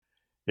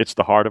It's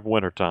the heart of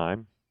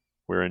wintertime.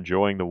 We're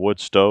enjoying the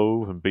wood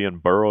stove and being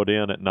burrowed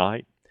in at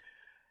night.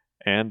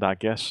 And I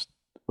guess,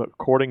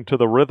 according to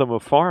the rhythm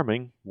of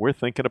farming, we're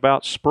thinking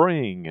about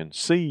spring and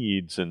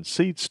seeds and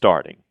seed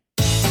starting.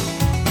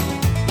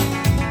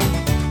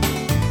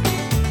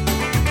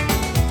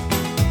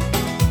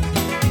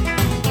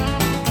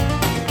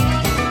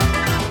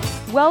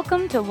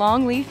 Welcome to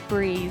Longleaf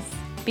Breeze.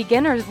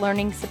 Beginners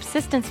learning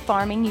subsistence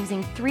farming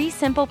using 3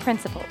 simple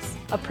principles,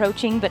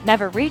 approaching but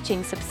never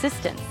reaching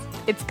subsistence.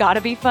 It's gotta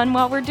be fun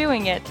while we're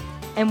doing it.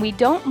 And we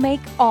don't make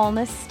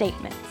allness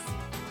statements.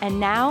 And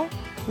now,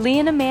 Lee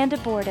and Amanda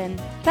Borden.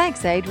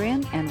 Thanks,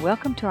 Adrian, and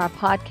welcome to our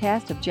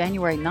podcast of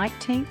January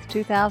 19th,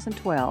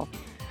 2012.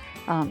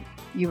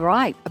 You're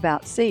right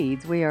about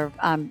seeds.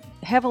 I'm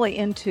heavily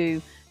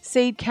into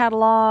seed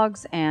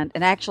catalogs and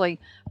actually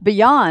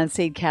beyond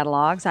seed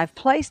catalogs. I've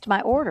placed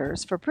my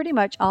orders for pretty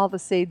much all the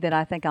seed that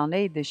I think I'll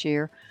need this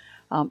year,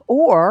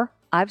 or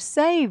I've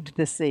saved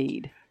the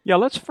seed. Yeah,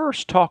 let's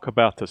first talk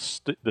about the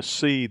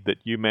seed that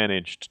you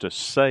managed to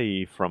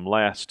save from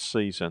last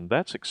season.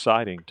 That's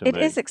exciting to me. It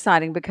is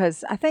exciting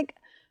because I think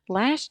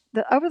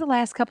over the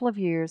last couple of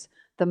years,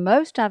 the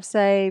most I've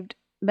saved,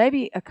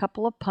 maybe a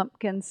couple of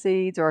pumpkin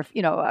seeds, or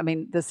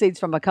the seeds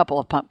from a couple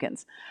of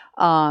pumpkins,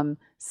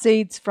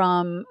 seeds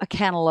from a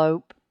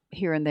cantaloupe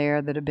here and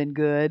there that have been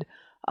good.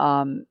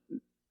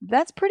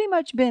 That's pretty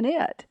much been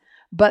it.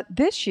 But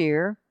this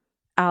year,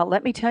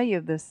 let me tell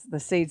you the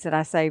seeds that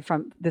I saved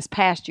from this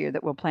past year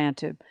that we'll plan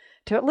to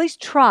at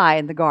least try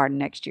in the garden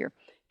next year.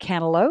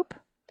 Cantaloupe,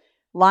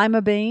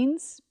 lima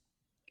beans,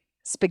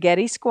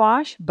 spaghetti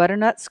squash,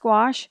 butternut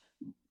squash,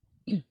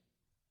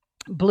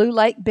 blue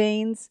lake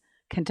beans,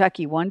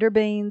 Kentucky wonder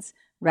beans,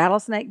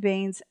 rattlesnake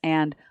beans,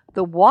 and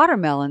the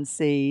watermelon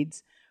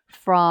seeds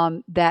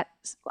from that.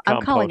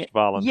 I'm calling it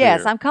volunteer.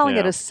 Yes, I'm calling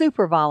it a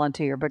super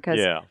volunteer because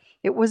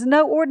it was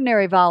no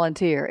ordinary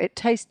volunteer. It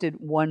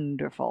tasted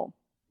wonderful.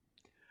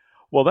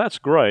 Well, that's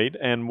great,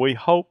 and we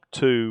hope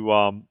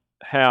to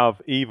have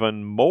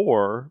even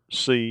more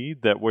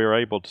seed that we're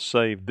able to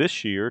save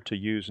this year to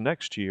use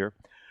next year.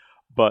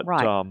 But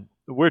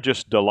we're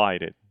just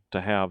delighted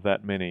to have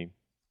that many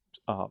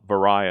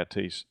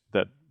varieties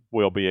that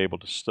we'll be able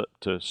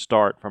to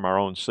start from our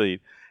own seed.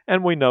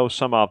 And we know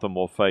some of them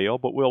will fail,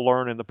 but we'll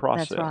learn in the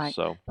process. That's right.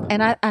 So.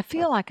 And I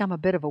feel like I'm a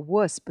bit of a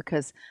wuss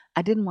because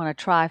I didn't want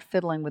to try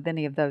fiddling with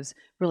any of those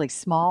really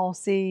small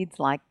seeds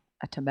like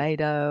a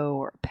tomato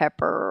or a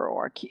pepper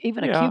or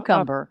even a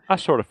cucumber. I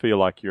sort of feel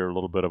like you're a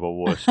little bit of a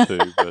wuss too,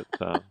 but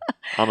I'm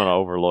going to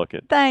overlook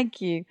it.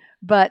 Thank you.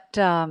 But,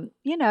 and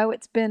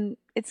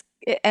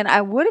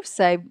I would have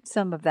saved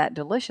some of that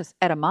delicious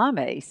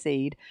edamame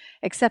seed,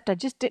 except I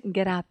just didn't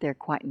get out there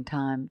quite in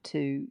time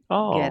to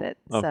get it.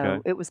 So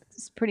okay. it was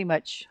pretty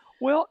much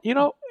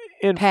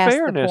in past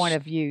fairness the point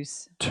of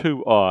use.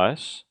 To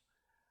us,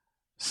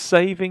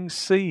 saving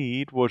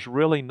seed was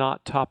really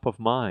not top of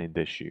mind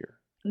this year.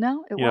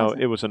 No, it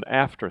wasn't. It was an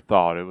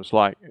afterthought. It was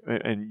like,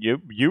 and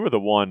you were the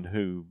one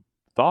who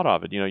thought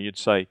of it. You'd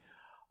say,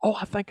 "Oh,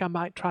 I think I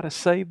might try to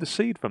save the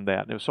seed from that."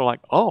 And it was sort of like,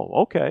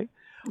 "Oh, okay."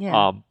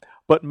 Yeah.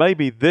 But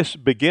maybe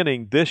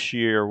beginning this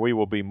year, we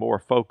will be more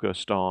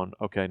focused on,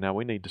 okay, now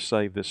we need to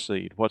save this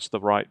seed. What's the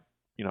right,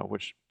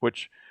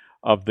 which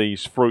of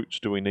these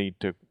fruits do we need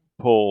to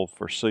pull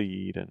for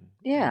seed and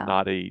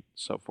not eat,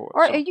 so forth.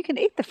 Or you can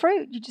eat the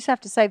fruit. You just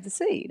have to save the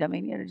seed. I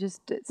mean,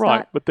 it's right.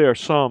 not. But there are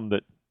some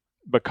that,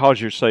 because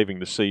you're saving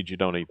the seed, you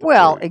don't eat the fruit.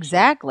 Well,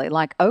 exactly,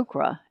 like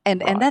okra.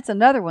 And Right. that's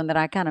another one that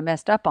I kind of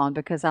messed up on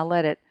because I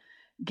let it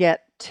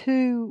get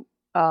too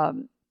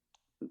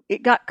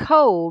it got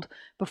cold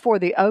before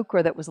the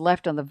okra that was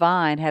left on the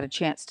vine had a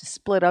chance to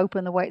split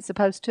open the way it's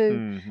supposed to,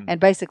 Mm-hmm. and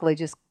basically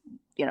just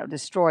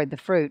destroyed the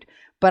fruit.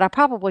 But I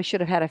probably should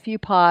have had a few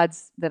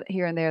pods that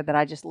here and there that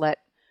I just let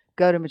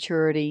go to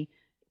maturity,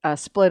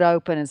 split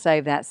open and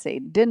save that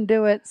seed. Didn't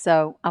do it,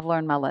 so I've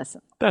learned my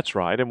lesson. That's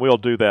right, and we'll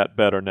do that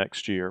better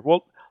next year.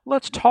 Well,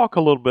 let's talk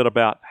a little bit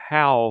about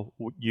how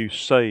you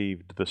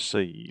saved the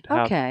seed.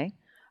 Okay.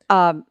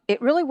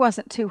 It really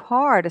wasn't too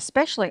hard,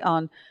 especially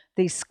on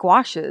these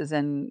squashes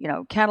and,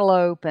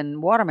 cantaloupe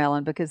and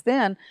watermelon, because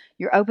then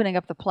you're opening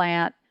up the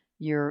plant,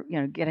 you're,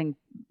 getting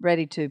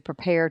ready to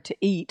prepare to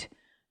eat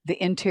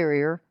the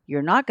interior.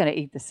 You're not going to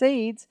eat the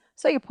seeds,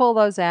 so you pull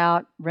those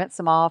out, rinse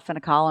them off in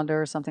a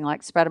colander or something,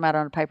 like spread them out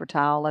on a paper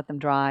towel, let them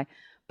dry,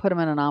 put them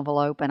in an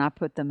envelope, and I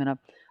put them in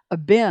a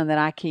bin that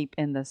I keep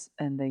in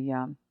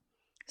the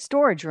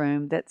storage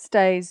room that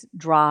stays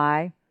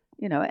dry,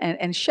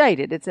 and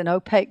shaded. It's an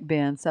opaque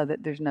bin so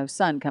that there's no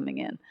sun coming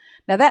in.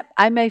 Now that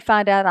I may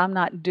find out I'm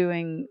not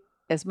doing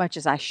as much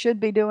as I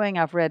should be doing.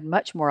 I've read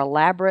much more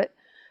elaborate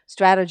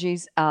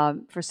strategies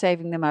for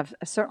saving them.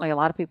 Certainly a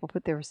lot of people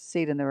put their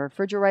seed in the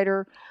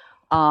refrigerator,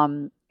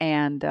 and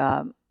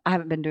I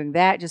haven't been doing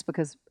that just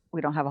because we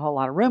don't have a whole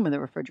lot of room in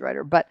the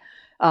refrigerator. But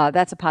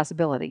that's a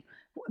possibility.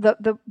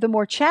 The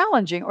more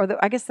challenging,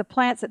 I guess the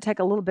plants that take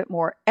a little bit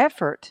more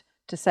effort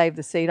to save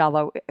the seed,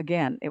 although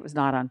again it was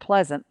not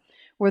unpleasant,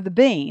 were the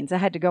beans. I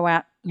had to go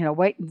out,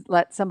 wait and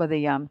let some of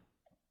the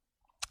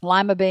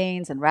lima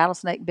beans and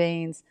rattlesnake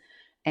beans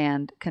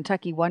and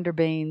Kentucky Wonder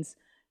Beans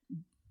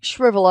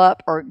shrivel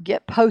up or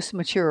get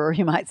post-mature,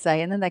 you might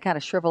say, and then they kind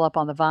of shrivel up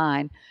on the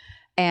vine.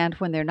 And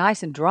when they're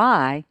nice and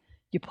dry,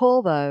 you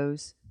pull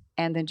those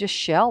and then just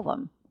shell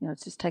them.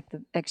 Just take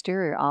the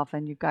exterior off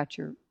and you've got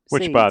your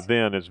Which seeds. by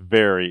then is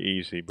very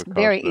easy because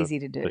very easy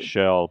to do. The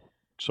shell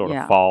sort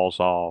of falls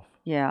off.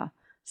 Yeah.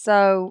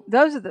 So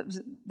those are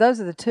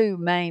the two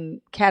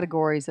main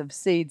categories of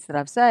seeds that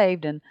I've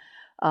saved, and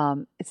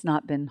it's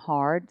not been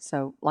hard.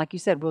 So like you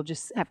said, we'll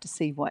just have to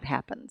see what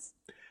happens.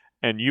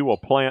 And you will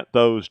plant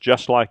those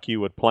just like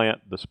you would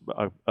plant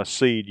a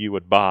seed you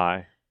would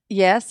buy.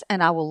 Yes,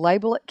 and I will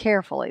label it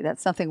carefully.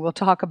 That's something we'll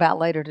talk about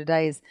later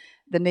today, is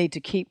the need to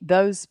keep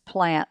those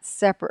plants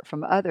separate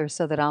from others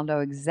so that I'll know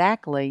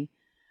exactly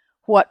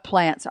what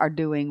plants are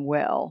doing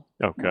well.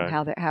 Okay.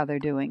 How they're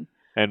doing.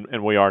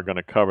 And we are going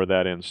to cover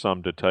that in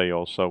some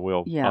detail, so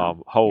we'll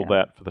hold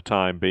that for the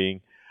time being.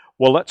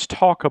 Well, let's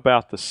talk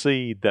about the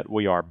seed that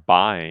we are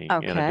buying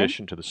in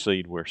addition to the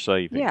seed we're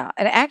saving. Yeah,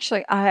 and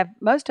actually I have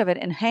most of it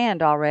in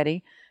hand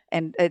already,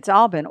 and it's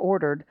all been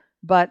ordered,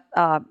 but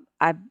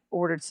I've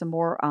ordered some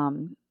more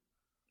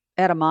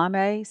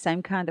edamame,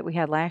 same kind that we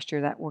had last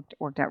year. That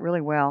worked out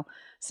really well.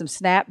 Some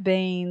snap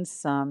beans,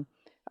 some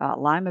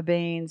lima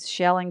beans,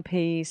 shelling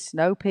peas,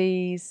 snow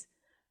peas,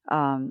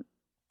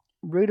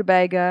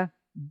 rutabaga,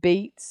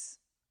 beets,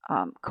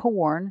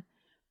 corn,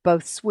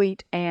 both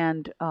sweet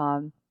and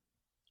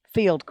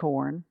field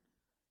corn,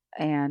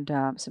 and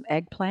some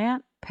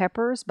eggplant,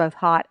 peppers, both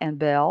hot and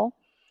bell,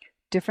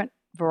 different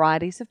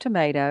varieties of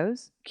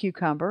tomatoes,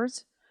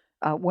 cucumbers,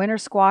 winter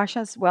squash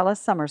as well as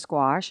summer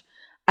squash.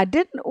 I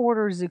didn't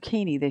order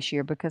zucchini this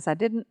year because I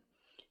didn't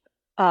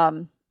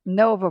know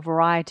of a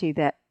variety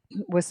that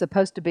was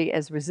supposed to be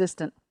as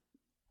resistant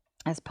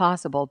as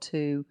possible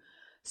to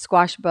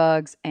squash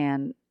bugs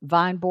and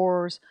vine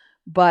borers,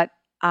 but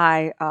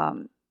I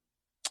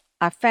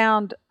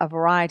found a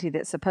variety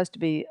that's supposed to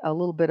be a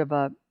little bit of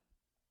a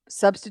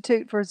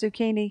substitute for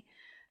zucchini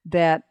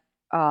that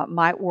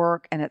might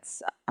work, and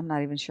I'm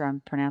not even sure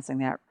I'm pronouncing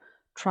that.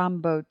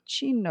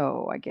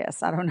 Tromboncino, I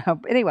guess. I don't know.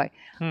 But anyway,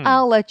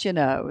 I'll let you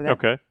know.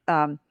 Okay.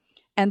 And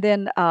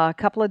then a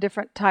couple of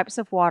different types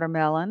of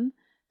watermelon,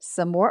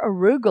 some more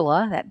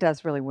arugula. That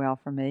does really well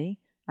for me.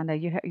 I know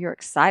you're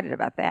excited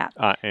about that.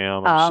 I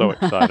am. I'm so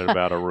excited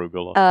about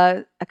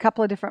arugula. A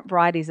couple of different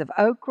varieties of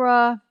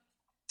okra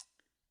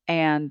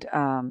and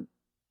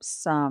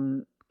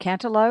some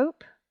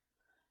cantaloupe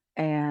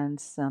and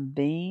some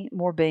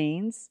more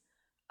beans,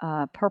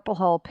 purple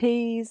hull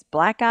peas,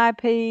 black-eyed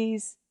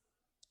peas,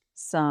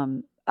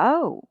 some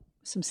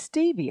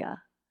stevia.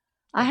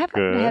 I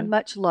haven't had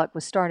much luck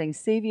with starting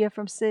stevia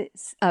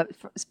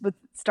with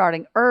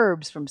starting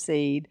herbs from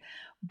seed,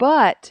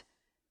 but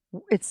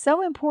it's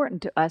so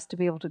important to us to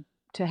be able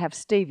to have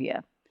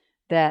stevia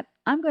that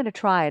I'm going to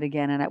try it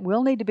again, and it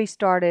will need to be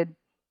started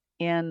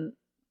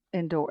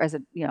indoors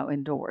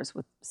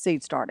with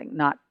seed starting,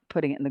 not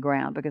putting it in the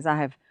ground, because I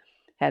have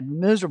had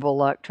miserable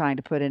luck trying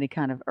to put any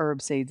kind of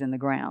herb seeds in the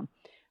ground.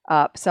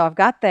 So I've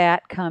got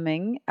that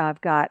coming. I've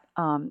got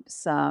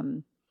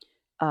some,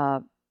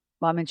 I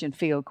mentioned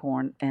field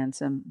corn and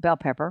some bell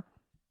pepper.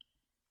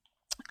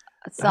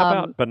 How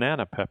about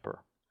banana pepper?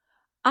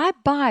 I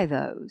buy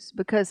those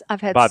because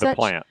I've had the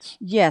plants.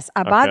 Yes,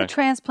 I buy the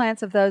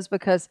transplants of those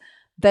because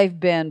they've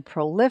been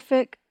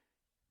prolific,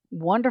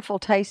 wonderful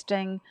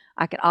tasting.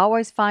 I can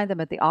always find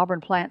them at the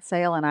Auburn Plant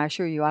Sale, and I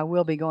assure you I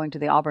will be going to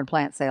the Auburn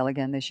Plant Sale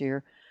again this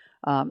year.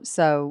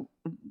 So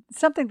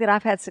something that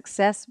I've had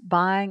success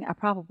buying, I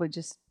probably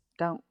just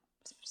don't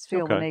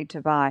feel the need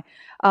to buy.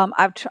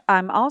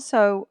 I'm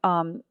also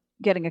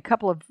getting a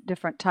couple of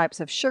different types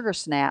of sugar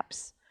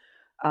snaps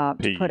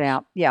to put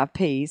out. Yeah,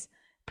 peas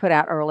put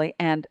out early,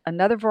 and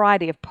another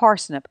variety of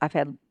parsnip. I've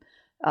had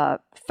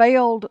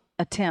failed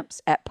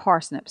attempts at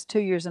parsnips 2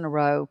 years in a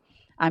row.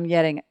 I'm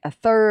getting a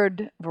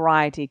third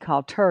variety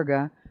called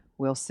Turga.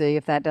 We'll see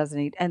if that does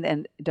any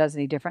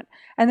different.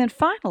 And then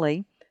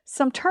finally,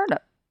 some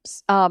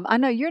turnips. I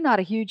know you're not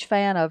a huge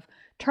fan of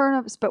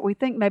turnips, but we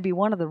think maybe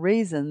one of the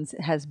reasons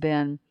has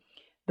been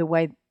the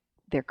way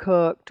they're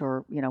cooked,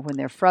 or when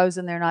they're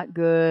frozen, they're not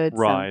good.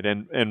 Right,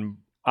 and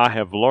I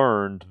have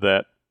learned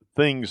that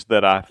things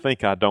that I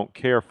think I don't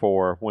care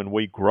for, when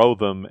we grow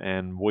them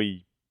and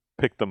we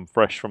pick them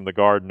fresh from the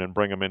garden and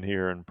bring them in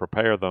here and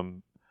prepare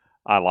them,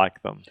 I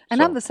like them.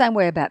 And I'm the same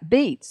way about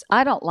beets.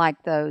 I don't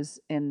like those,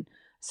 and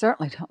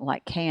certainly don't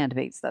like canned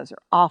beets. Those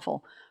are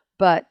awful.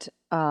 But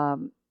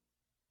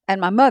and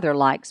my mother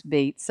likes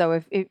beets, so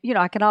if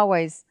I can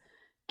always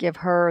give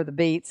her the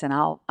beets, and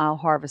I'll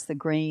harvest the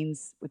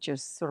greens, which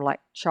is sort of like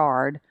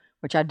chard,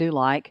 which I do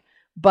like.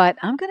 But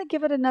I'm going to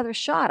give it another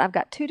shot. I've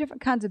got 2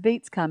 different kinds of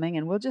beets coming,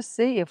 and we'll just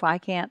see if I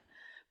can't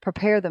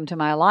prepare them to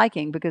my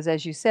liking, because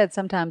as you said,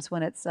 sometimes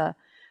when it's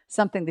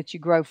something that you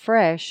grow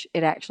fresh,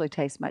 it actually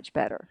tastes much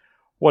better.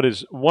 What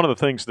is one of the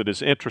things that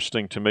is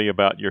interesting to me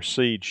about your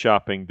seed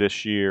shopping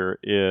this year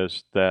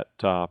is that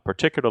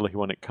particularly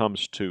when it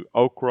comes to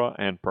okra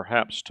and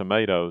perhaps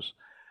tomatoes,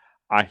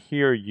 I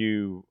hear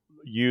you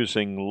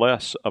using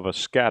less of a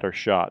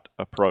scattershot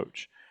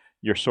approach.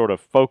 you're sort of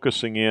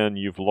focusing in.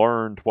 You've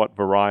learned what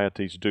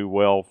varieties do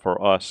well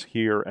for us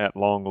here at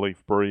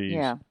Longleaf Breeze.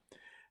 Yeah.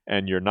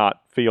 And you're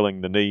not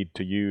feeling the need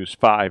to use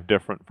 5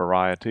 different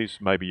varieties.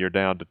 Maybe you're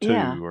down to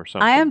 2 or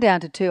something. I am down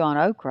to 2 on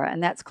okra,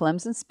 and that's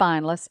Clemson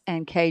Spineless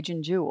and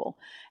Cajun Jewel.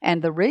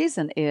 And the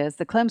reason is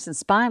the Clemson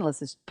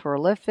Spineless is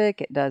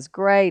prolific. It does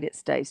great. It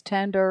stays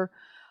tender.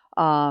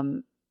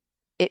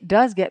 It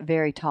does get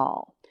very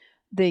tall.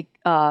 The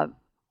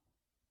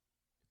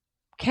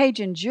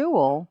Cajun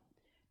Jewel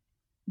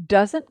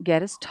doesn't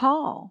get as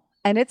tall,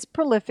 and it's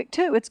prolific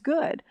too. It's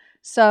good.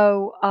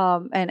 So,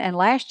 and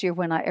last year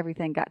when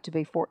everything got to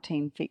be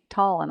 14 feet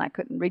tall and I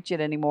couldn't reach it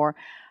anymore,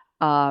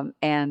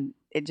 and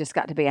it just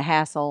got to be a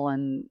hassle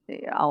and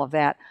all of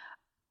that,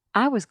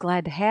 I was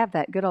glad to have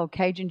that good old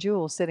Cajun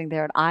Jewel sitting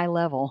there at eye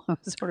level. It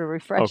was sort of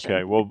refreshing.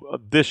 Okay,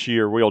 well, this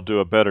year we'll do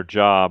a better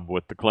job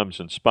with the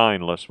Clemson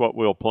Spineless. What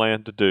we'll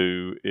plan to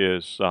do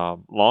is,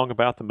 long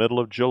about the middle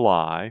of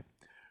July,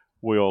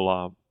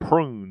 we'll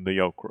prune the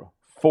okra,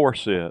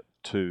 force it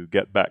to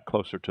get back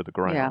closer to the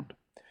ground.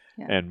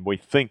 Yeah. And we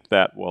think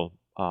that will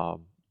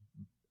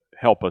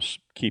help us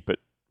keep it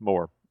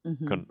more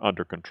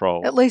under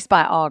control. At least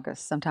by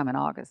August, sometime in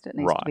August, it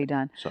needs to be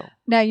done. So.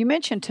 Now, you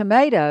mentioned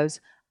tomatoes.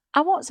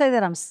 I won't say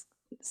that I'm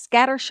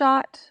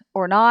scattershot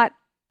or not.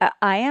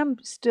 I am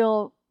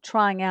still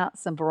trying out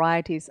some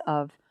varieties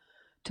of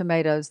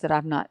tomatoes that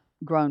I've not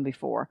grown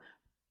before,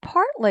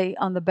 partly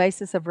on the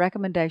basis of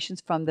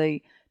recommendations from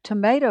the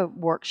tomato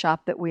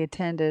workshop that we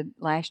attended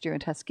last year in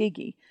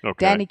Tuskegee.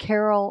 Okay. Danny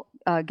Carroll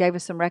gave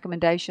us some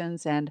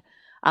recommendations, and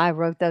I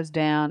wrote those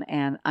down,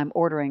 and I'm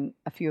ordering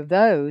a few of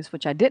those,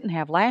 which I didn't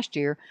have last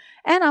year,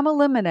 and I'm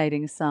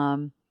eliminating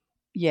some,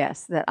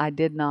 that I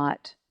did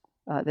not,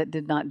 that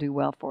did not do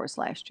well for us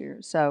last year.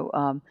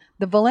 So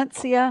the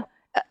Valencia,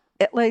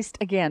 at least,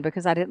 again,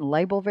 because I didn't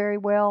label very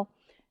well,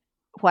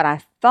 what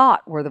I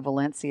thought were the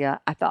Valencia,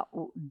 I thought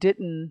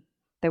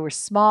they were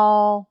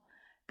small.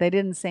 They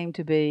didn't seem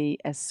to be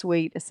as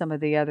sweet as some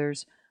of the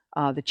others.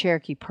 The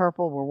Cherokee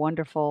Purple were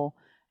wonderful,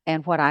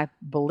 and what I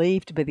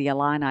believed to be the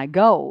Illini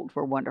Gold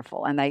were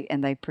wonderful, and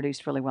they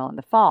produced really well in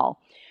the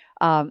fall.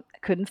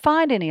 Couldn't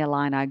find any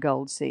Illini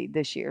Gold seed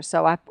this year,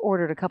 so I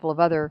ordered a couple of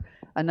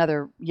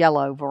another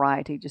yellow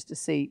variety just to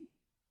see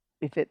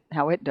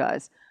how it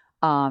does.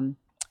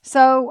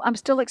 So I'm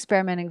still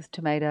experimenting with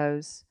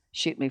tomatoes.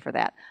 Shoot me for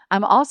that.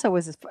 I'm also,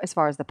 as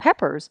far as the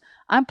peppers,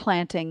 I'm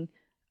planting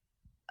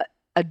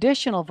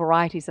additional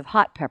varieties of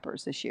hot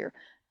peppers this year.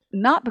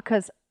 Not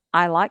because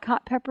I like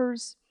hot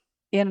peppers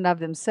in and of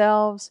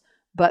themselves,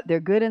 but they're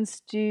good in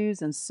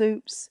stews and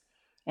soups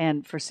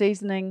and for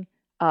seasoning.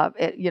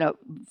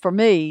 For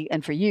me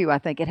and for you, I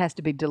think it has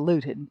to be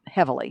diluted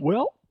heavily.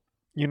 Well,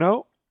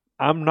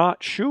 I'm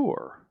not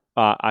sure.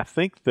 I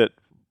think that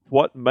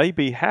what may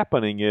be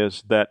happening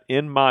is that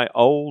in my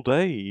old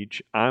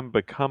age, I'm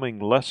becoming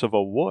less of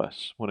a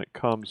wuss when it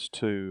comes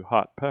to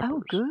hot peppers.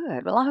 Oh,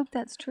 good. Well, I hope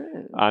that's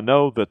true. I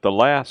know that the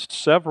last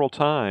several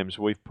times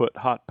we've put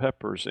hot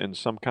peppers in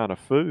some kind of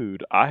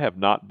food, I have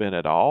not been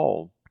at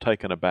all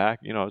taken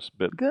aback. It's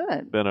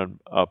been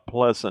a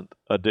pleasant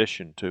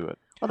addition to it.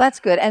 Well, that's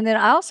good. And then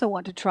I also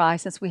want to try,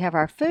 since we have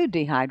our food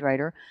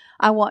dehydrator,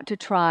 I want to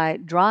try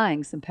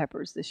drying some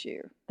peppers this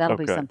year. That'll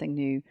be something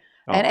new.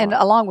 And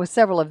along with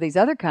several of these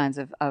other kinds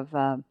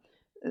of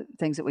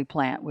things that we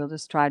plant, we'll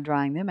just try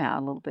drying them out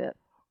a little bit.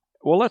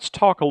 Well, let's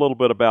talk a little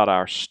bit about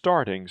our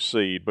starting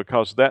seed,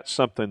 because that's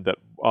something that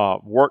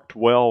worked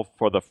well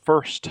for the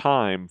first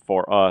time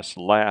for us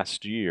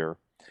last year.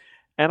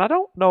 And I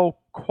don't know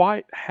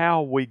quite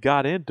how we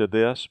got into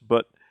this,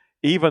 but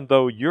even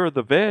though you're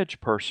the veg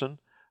person,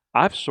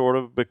 I've sort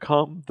of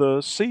become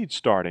the seed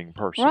starting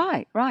person.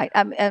 Right.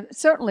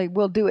 Certainly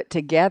we'll do it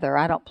together.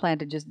 I don't plan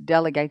to just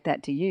delegate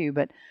that to you,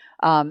 but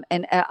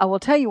and I will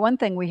tell you one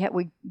thing.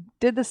 We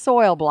did the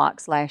soil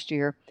blocks last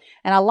year,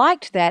 and I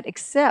liked that,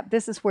 except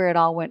this is where it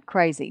all went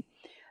crazy.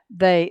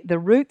 The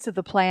roots of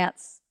the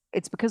plants,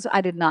 it's because I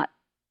did not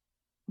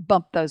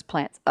bump those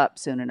plants up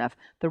soon enough.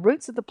 The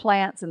roots of the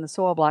plants and the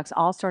soil blocks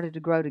all started to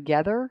grow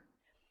together,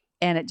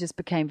 and it just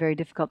became very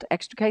difficult to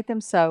extricate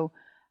them. So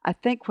I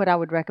think what I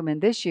would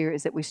recommend this year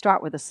is that we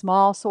start with the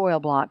small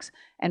soil blocks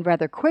and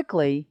rather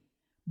quickly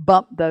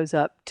bump those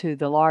up to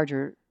the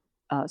larger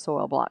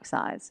soil block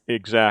size.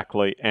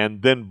 Exactly,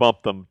 and then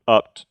bump them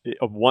up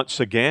once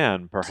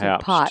again,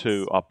 perhaps,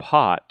 to a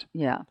pot.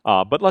 Yeah.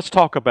 But let's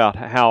talk about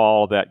how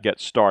all of that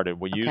gets started.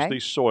 We use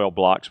these soil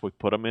blocks, we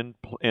put them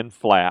in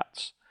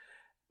flats,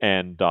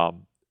 and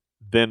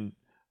then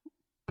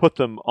put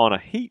them on a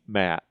heat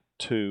mat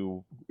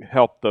to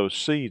help those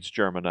seeds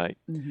germinate.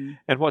 Mm-hmm.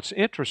 And what's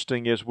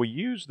interesting is we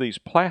use these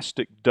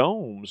plastic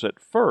domes at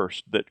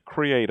first that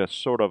create a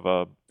sort of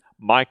a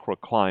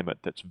microclimate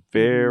that's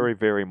very,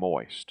 very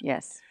moist.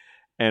 Yes.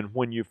 And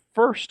when you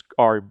first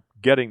are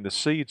getting the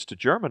seeds to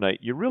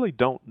germinate, you really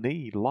don't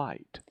need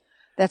light.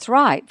 That's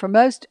right. For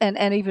most, and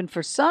even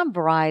for some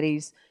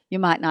varieties, you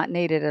might not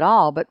need it at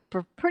all, but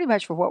pretty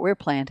much for what we're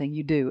planting,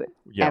 you do it.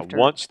 Yeah,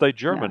 once they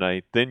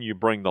germinate, then you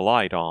bring the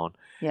light on.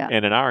 Yeah.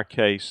 And in our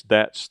case,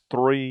 that's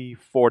 3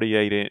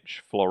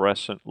 48-inch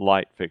fluorescent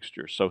light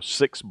fixtures, so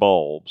 6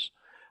 bulbs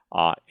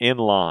in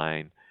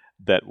line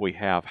that we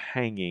have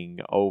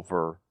hanging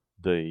over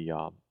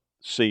the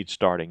seed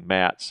starting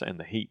mats and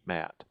the heat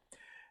mat.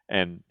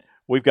 And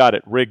we've got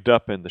it rigged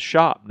up in the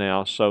shop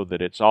now so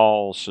that it's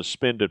all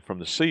suspended from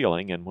the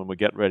ceiling, and when we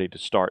get ready to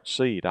start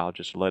seed, I'll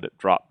just let it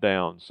drop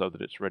down so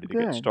that it's ready to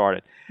get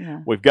started.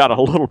 Yeah. We've got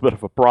a little bit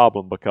of a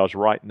problem because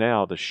right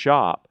now the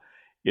shop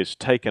is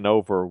taken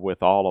over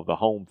with all of the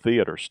home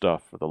theater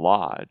stuff for the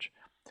lodge.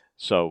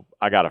 So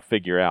I got to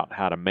figure out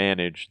how to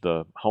manage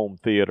the home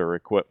theater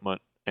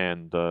equipment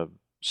and the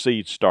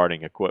seed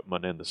starting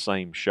equipment in the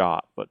same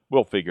shop, but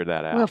we'll figure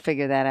that out. We'll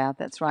figure that out.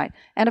 That's right.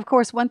 And of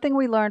course, one thing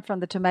we learned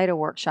from the tomato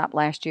workshop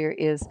last year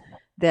is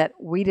that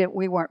we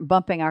weren't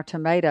bumping our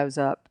tomatoes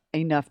up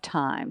enough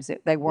times.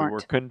 They weren't. We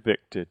were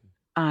convicted.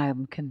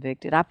 I'm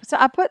convicted. I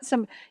put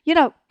some,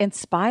 in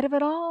spite of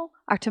it all,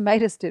 our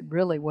tomatoes did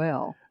really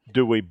well.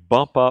 Do we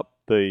bump up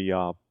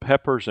the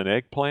peppers and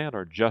eggplant,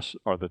 or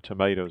the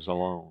tomatoes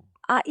alone?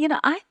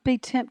 I'd be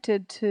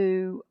tempted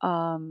to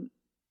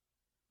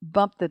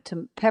bump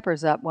the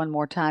peppers up one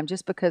more time,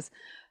 just because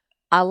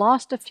I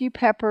lost a few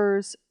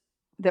peppers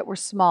that were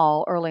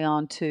small early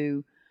on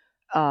to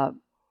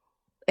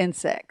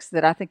insects,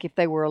 that I think if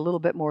they were a little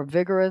bit more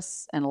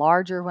vigorous and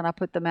larger when I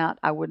put them out,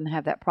 I wouldn't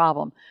have that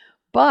problem.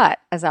 But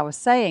as I was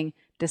saying,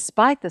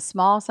 despite the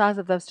small size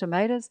of those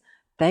tomatoes,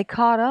 they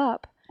caught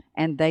up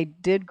and they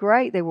did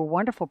great. They were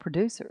wonderful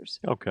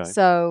producers. Okay.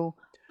 So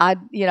I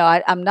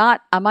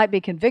might be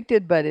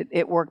convicted, but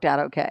it worked out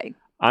okay.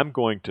 I'm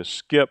going to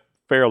skip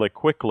fairly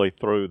quickly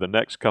through the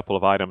next couple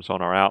of items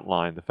on our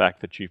outline. The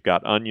fact that you've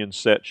got onion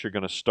sets you're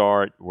going to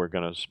start. We're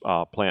going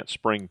to plant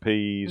spring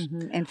peas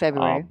in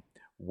February.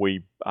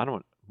 We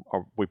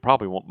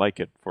probably won't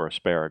make it for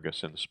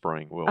asparagus in the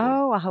spring, will we?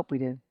 Oh, I hope we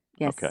do.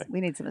 Yes, okay. We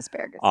need some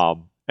asparagus.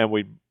 And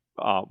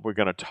we're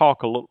going to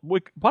talk a little.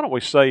 Why don't we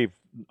save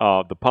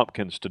the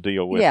pumpkins to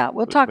deal with? Yeah,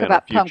 we'll talk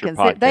about pumpkins.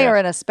 They are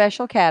in a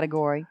special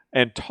category.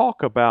 And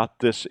talk about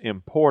this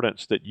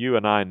importance that you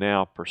and I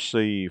now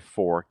perceive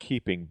for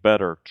keeping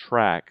better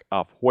track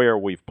of where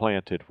we've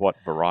planted what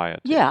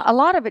varieties. Yeah, a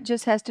lot of it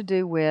just has to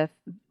do with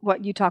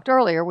what you talked about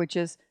earlier, which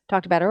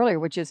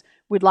is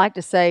we'd like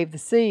to save the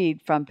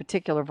seed from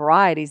particular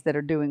varieties that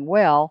are doing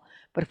well,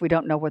 but if we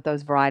don't know what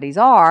those varieties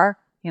are,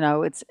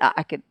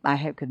 I could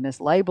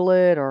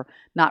mislabel it or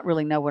not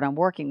really know what I'm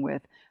working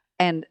with,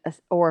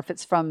 or if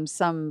it's from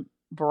some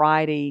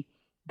variety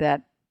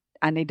that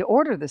I need to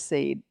order the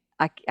seed,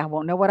 I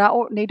won't know what I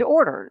need to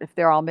order if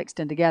they're all mixed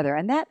in together.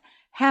 And that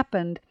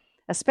happened,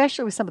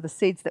 especially with some of the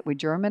seeds that we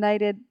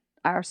germinated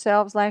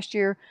ourselves last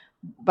year.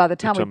 By the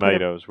time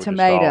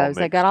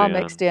they got all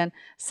mixed in.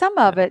 Some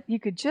of it you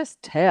could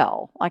just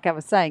tell. Like I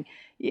was saying,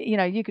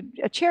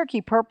 a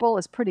Cherokee purple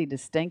is pretty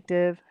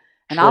distinctive.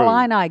 An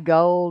Illini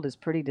gold is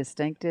pretty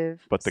distinctive.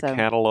 But the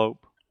cantaloupe?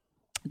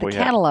 We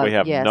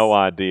have yes. no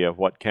idea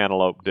what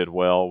cantaloupe did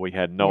well. We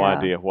had no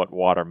idea what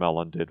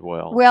watermelon did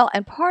well. Well,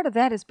 and part of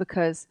that is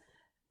because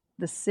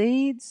the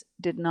seeds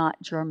did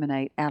not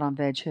germinate out on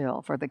Veg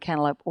Hill for the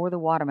cantaloupe or the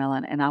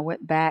watermelon. And I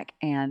went back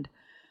and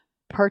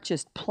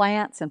purchased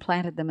plants and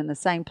planted them in the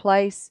same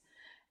place.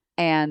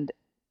 And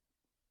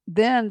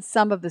then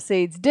some of the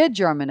seeds did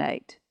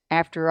germinate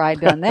after I'd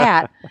done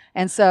that.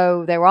 And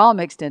so they were all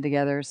mixed in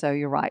together. So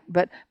you're right.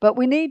 But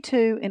we need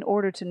to, in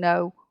order to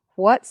know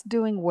what's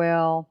doing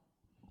well,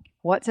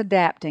 what's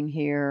adapting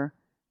here,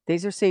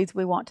 these are seeds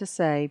we want to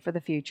save for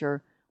the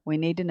future. We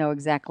need to know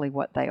exactly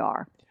what they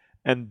are.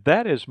 And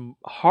that is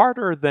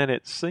harder than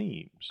it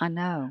seems. I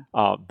know.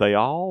 They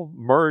all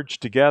merge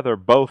together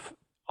both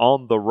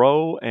on the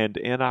row and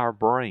in our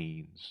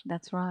brains.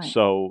 That's right.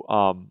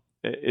 So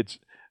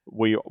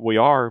we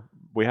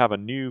have a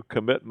new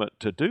commitment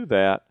to do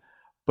that,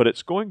 but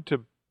it's going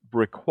to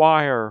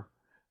require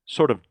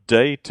sort of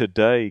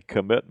day-to-day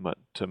commitment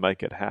to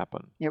make it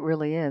happen. It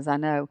really is, I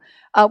know.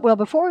 Well,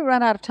 before we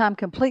run out of time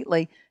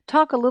completely,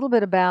 talk a little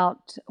bit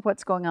about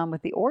what's going on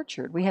with the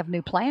orchard. We have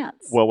new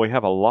plants. Well, we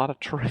have a lot of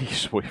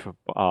trees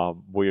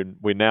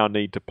we now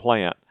need to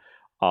plant.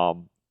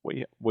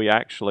 We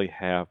actually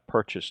have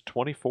purchased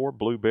 24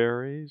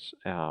 blueberries.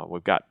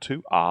 We've got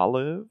 2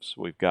 olives.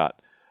 We've got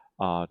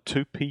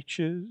 2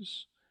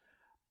 peaches,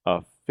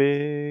 a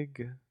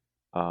fig,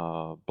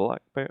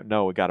 blackberry.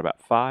 No, we got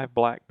about 5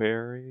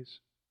 blackberries.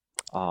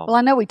 Well,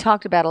 I know we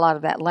talked about a lot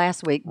of that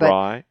last week,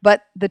 but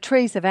the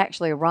trees have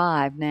actually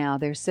arrived now.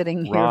 They're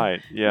sitting here,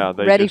 right? Yeah,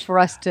 ready for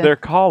us to. They're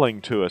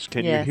calling to us.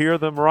 Can Yes. you hear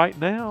them right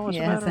now? As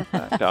Yes. a matter of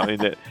fact, I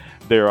mean,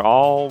 they're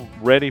all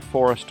ready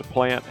for us to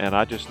plant, and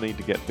I just need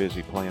to get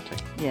busy planting.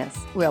 Yes.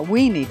 Well,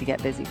 we need to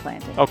get busy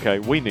planting. Okay,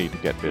 we need to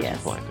get busy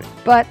Yes. planting.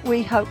 But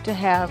we hope to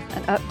have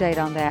an update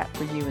on that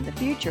for you in the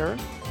future.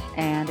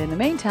 And in the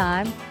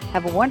meantime,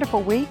 have a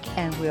wonderful week,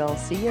 and we'll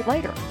see you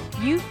later.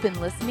 You've been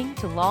listening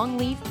to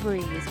Longleaf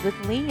Breeze with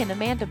Lee and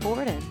Amanda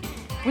Borden.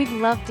 We'd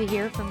love to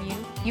hear from you.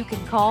 You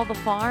can call the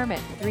farm at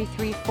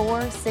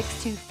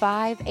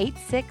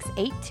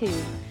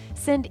 334-625-8682.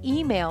 Send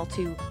email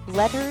to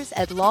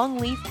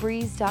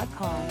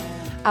letters@longleafbreeze.com.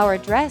 Our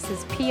address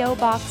is P.O.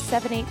 Box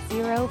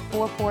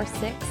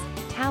 780446,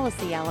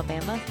 Tallahassee,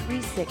 Alabama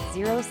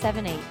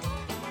 36078.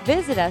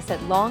 Visit us at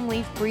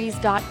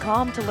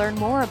longleafbreeze.com to learn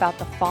more about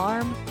the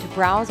farm, to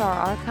browse our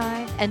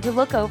archive, and to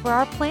look over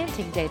our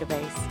planting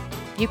database.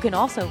 You can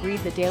also read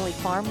the daily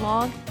farm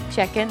log,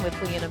 check in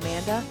with Lee and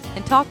Amanda,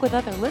 and talk with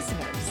other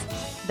listeners.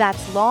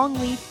 That's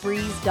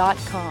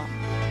longleafbreeze.com.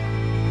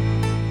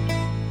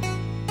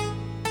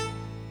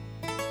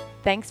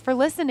 Thanks for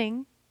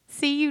listening.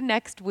 See you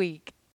next week.